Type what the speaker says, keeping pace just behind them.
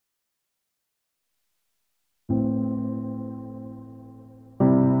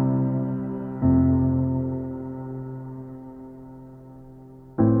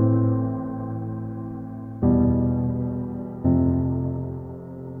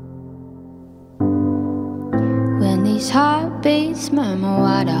these heartbeats murmur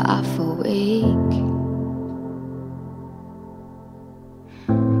what I feel weak.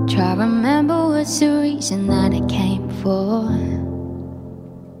 Try remember what's the reason that I came for.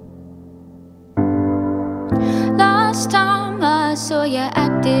 Last time I saw you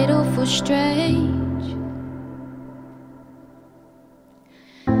acted awful strange.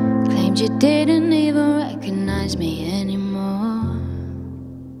 Claimed you didn't even recognize me anymore.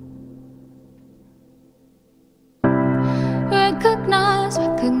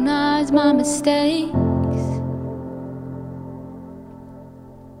 Recognize my mistakes.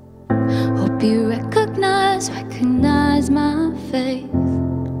 Hope you recognize my faith.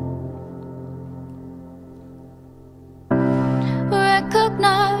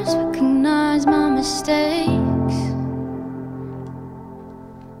 Recognize my mistakes.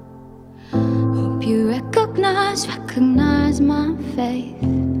 Hope you recognize my faith.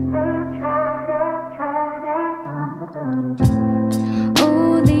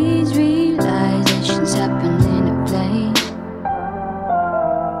 All these realizations happen in a plane.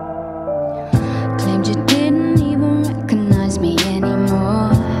 Claimed you didn't even recognize me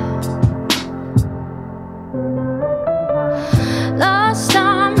anymore. Last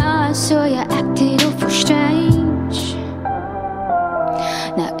time I saw you acted awful strange.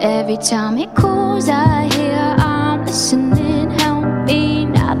 Now every time it calls I hear I'm listening. Help me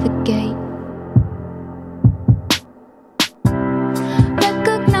navigate.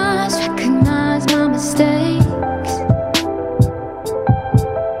 Recognize my mistakes.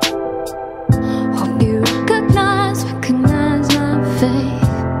 Hope you recognize my faith.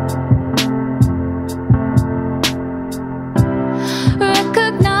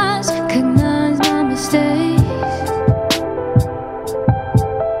 Recognize my mistakes.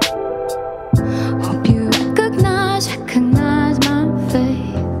 Hope you recognize my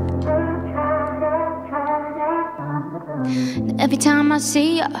faith. And every time I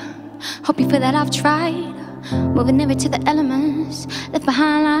see you, hope you feel that I've tried. Moving nearer to the elements, left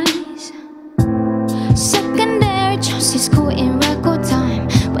behind lies. Secondary chances caught in record time.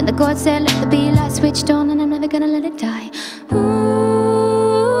 When the gods said let the be light switched on, and I'm never gonna let it die.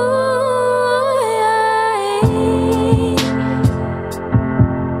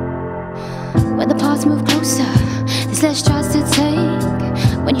 When the paths move closer, there's less tries to take.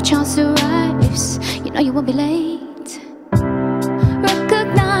 When your chance arrives, you know you won't be late.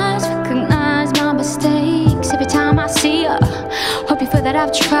 Recognize my mistakes. Every time I see you, hope you feel that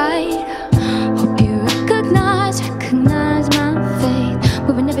I've tried.